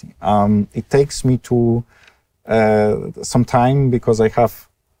cybersecurity. It takes me to some time because I have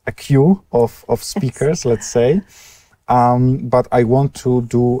a queue of speakers, let's say. But I want to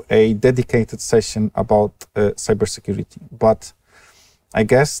do a dedicated session about cybersecurity. But I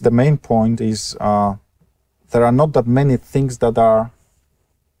guess the main point is there are not that many things that are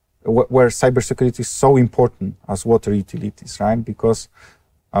where cybersecurity is so important as water utilities, right? Because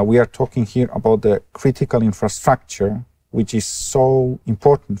we are talking here about the critical infrastructure, which is so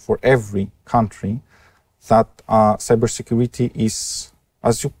important for every country, that cybersecurity is,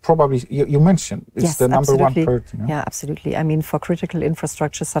 as you probably you mentioned, it's yes, the number absolutely. one priority. Yeah? Yeah, absolutely. I mean, for critical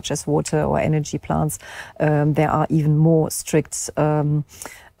infrastructure such as water or energy plants, there are even more strict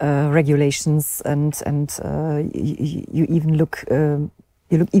regulations, and you even look.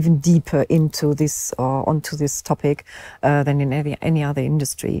 You look even deeper into this or onto this topic than in any other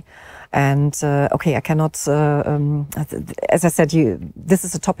industry. And okay, I cannot, as I said, this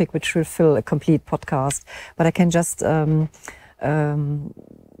is a topic which will fill a complete podcast, but I can just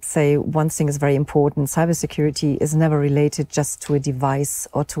say one thing is very important. Cybersecurity is never related just to a device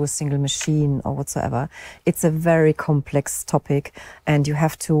or to a single machine or whatsoever. It's a very complex topic, and you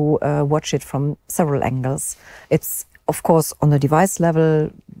have to watch it from several angles. It's, of course, on the device level,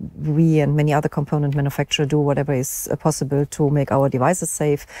 we and many other component manufacturers do whatever is possible to make our devices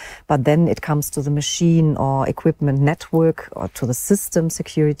safe. But then it comes to the machine or equipment network, or to the system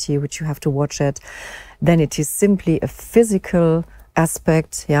security, which you have to watch it. Then it is simply a physical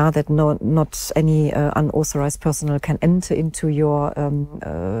aspect, yeah, that not any unauthorized personnel can enter into your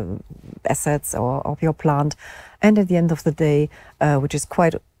assets or of your plant. And at the end of the day, which is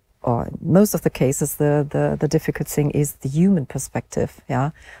quite, or in most of the cases, the difficult thing is the human perspective. Yeah,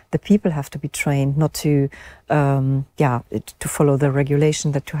 the people have to be trained not to, to follow the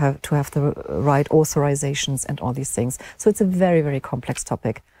regulation, that to have the right authorizations and all these things. So it's a very, very complex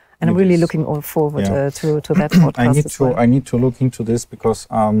topic, and I'm really looking forward to that podcast. I need to look into this because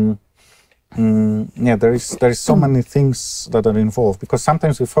there is so many things that are involved, because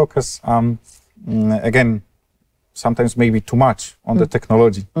sometimes we focus again. Sometimes maybe too much on the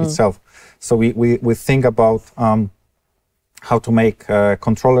technology itself. So we think about how to make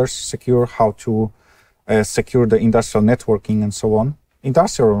controllers secure, how to secure the industrial networking and so on.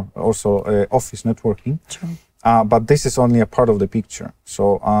 Industrial, also office networking. True. But this is only a part of the picture.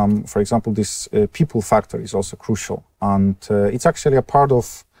 So, for example, this people factor is also crucial. And it's actually a part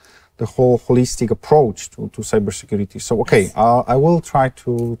of the whole holistic approach to cybersecurity. So, okay, yes. I will try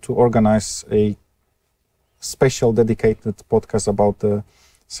to organize a special dedicated podcast about the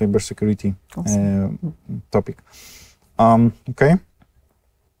cybersecurity topic. Okay.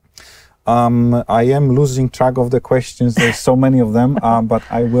 I am losing track of the questions. There's so many of them, but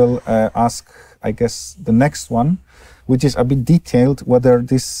I will ask, I guess, the next one, which is a bit detailed, whether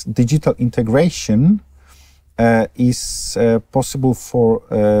this digital integration is possible for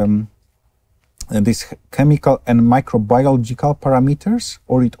these chemical and microbiological parameters,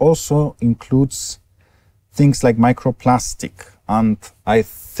 or it also includes things like microplastic. And I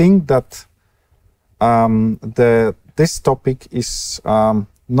think that this topic is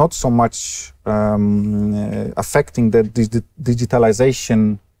not so much affecting the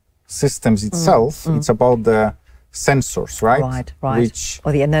digitalization systems itself. It's about the sensors, right? Right.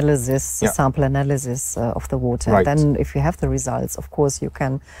 Or the analysis, the sample analysis of the water. Right. Then if you have the results, of course, you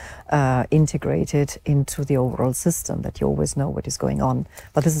can integrate it into the overall system, that you always know what is going on.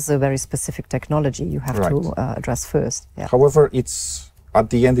 But this is a very specific technology you have to address first. Yeah. However, at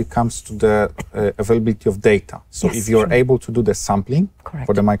the end, it comes to the availability of data. So if you're able to do the sampling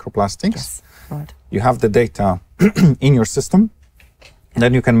for the microplastics, you have the data in your system,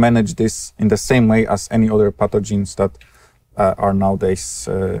 then you can manage this in the same way as any other pathogens that are nowadays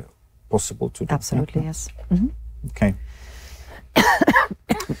possible to do. Absolutely, yes. Mm-hmm. Okay.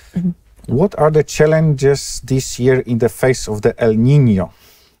 What are the challenges this year in the face of the El Nino?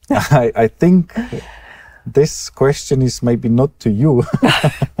 I think this question is maybe not to you,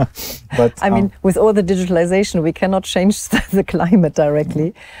 but I mean, with all the digitalization, we cannot change the climate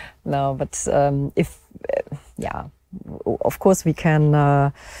directly. No, but of course we can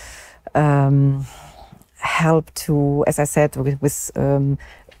help to, as I said, with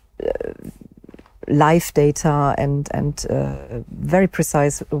live data and very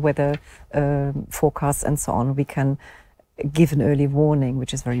precise weather forecasts and so on. We can give an early warning,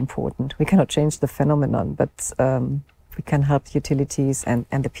 which is very important. We cannot change the phenomenon, but we can help utilities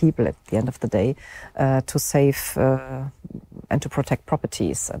and the people at the end of the day to save and to protect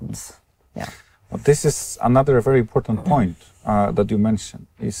properties. And yeah. Well, this is another very important point that you mentioned,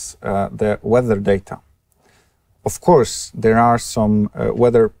 is the weather data. Of course, there are some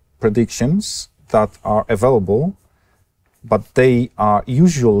weather predictions that are available, but they are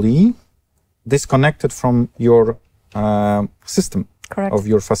usually disconnected from your system. Correct. Of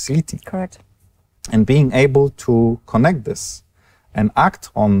your facility. Correct. And being able to connect this and act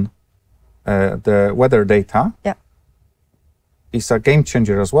on the weather data is a game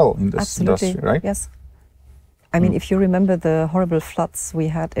changer as well in this industry, right? Yes. I mean, if you remember the horrible floods we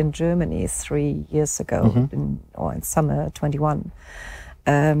had in Germany 3 years ago, in summer 21,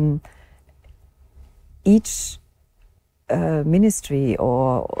 each ministry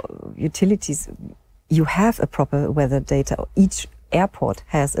or utilities, you have a proper weather data. Each airport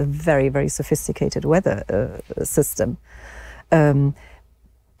has a very, very sophisticated weather system.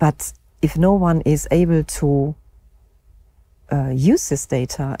 But if no one is able to use this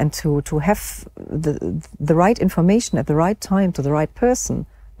data and to have the right information at the right time to the right person,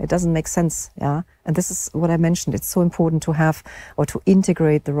 it doesn't make sense. Yeah, and this is what I mentioned. It's so important to have or to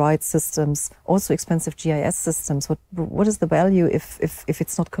integrate the right systems, also expensive GIS systems. What is the value if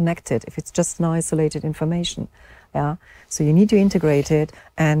it's not connected? If it's just an isolated information? Yeah, so you need to integrate it,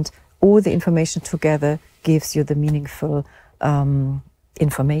 and all the information together gives you the meaningful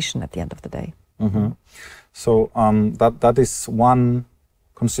information at the end of the day. Mm-hmm. So that is one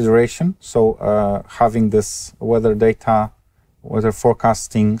consideration. So having this weather data, weather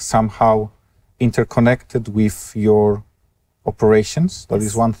forecasting somehow interconnected with your operations, that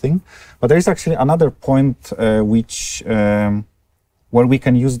is one thing. But there is actually another point which where we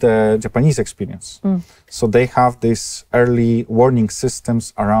can use the Japanese experience. So they have these early warning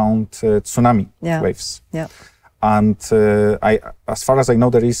systems around tsunami waves. Yeah. And as far as I know,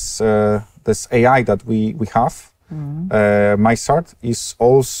 there is this AI that we have. MySART is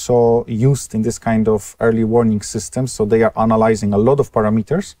also used in this kind of early warning system. So they are analyzing a lot of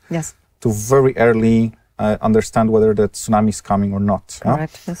parameters to very early understand whether the tsunami is coming or not.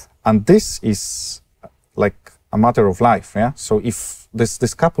 Correct. Yes. And this is like a matter of life. Yeah. So if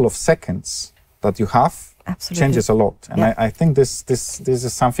this couple of seconds that you have changes a lot, and I think this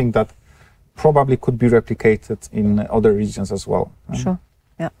is something that probably could be replicated in other regions as well. Sure.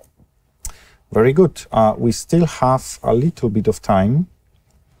 Yeah. Very good. We still have a little bit of time.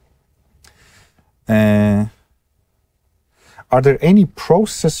 Are there any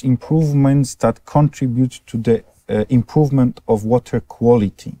process improvements that contribute to the improvement of water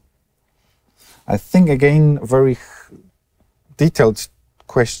quality? I think, again, very detailed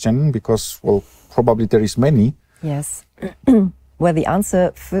question because, well, probably there is many. Yes. Well,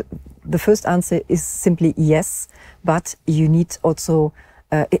 the first answer is simply yes, but you need also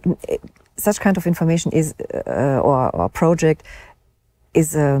such kind of information is or project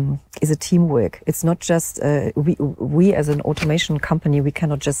is a teamwork. It's not just we as an automation company, we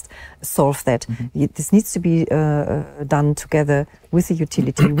cannot just solve that. This needs to be done together with the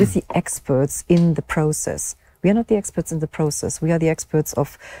utility, with the experts in the process. We are not the experts in the process. We are the experts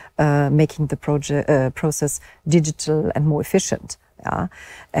of making the process digital and more efficient. Yeah?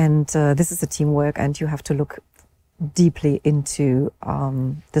 And this is a teamwork, and you have to look deeply into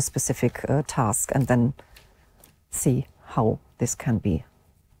the specific task and then see how this can be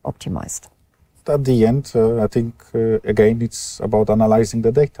optimized. At the end, I think, again, it's about analyzing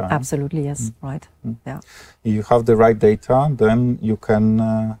the data. Absolutely, yes, right. Yeah. If you have the right data, then you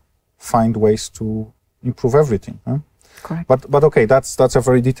can find ways to improve everything. Correct. But okay, that's a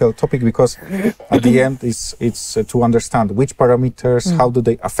very detailed topic because at the end it's to understand which parameters, how do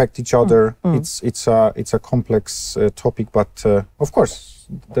they affect each other. It's a complex topic, but of course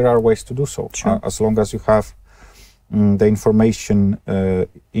there are ways to do so. Sure. As long as you have the information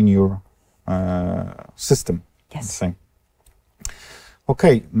in your system. Yes.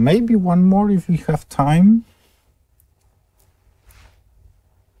 Okay, maybe one more if we have time.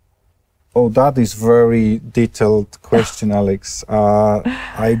 Oh, that is very detailed question, Alex.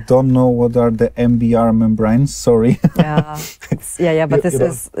 I don't know what are the MBR membranes. Sorry. Yeah, but this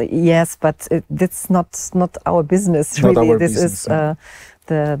is yes, but it's not our business really. Not our this business, is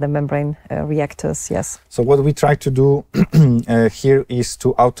the membrane reactors. Yes. So what we try to do here is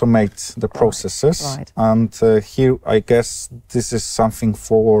to automate the processes, and here I guess this is something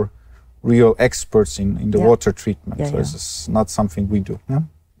for real experts in the water treatment. So this is not something we do. Yeah.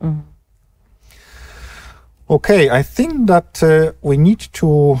 Mm-hmm. Okay, I think that we need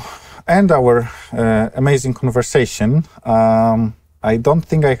to end our amazing conversation. I don't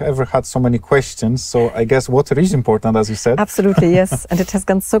think I've ever had so many questions, so I guess water is important, as you said. Absolutely, yes, and it has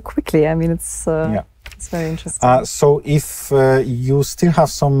gone so quickly. I mean, it's very interesting. So if you still have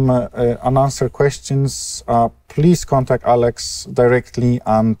some unanswered questions, please contact Alex directly,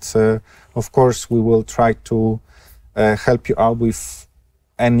 and of course we will try to help you out with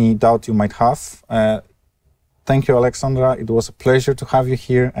any doubt you might have. Thank you, Alexandra. It was a pleasure to have you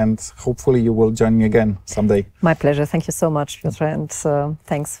here, and hopefully you will join me again someday. My pleasure. Thank you so much, Piotr, and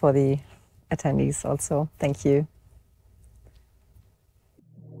thanks for the attendees also. Thank you.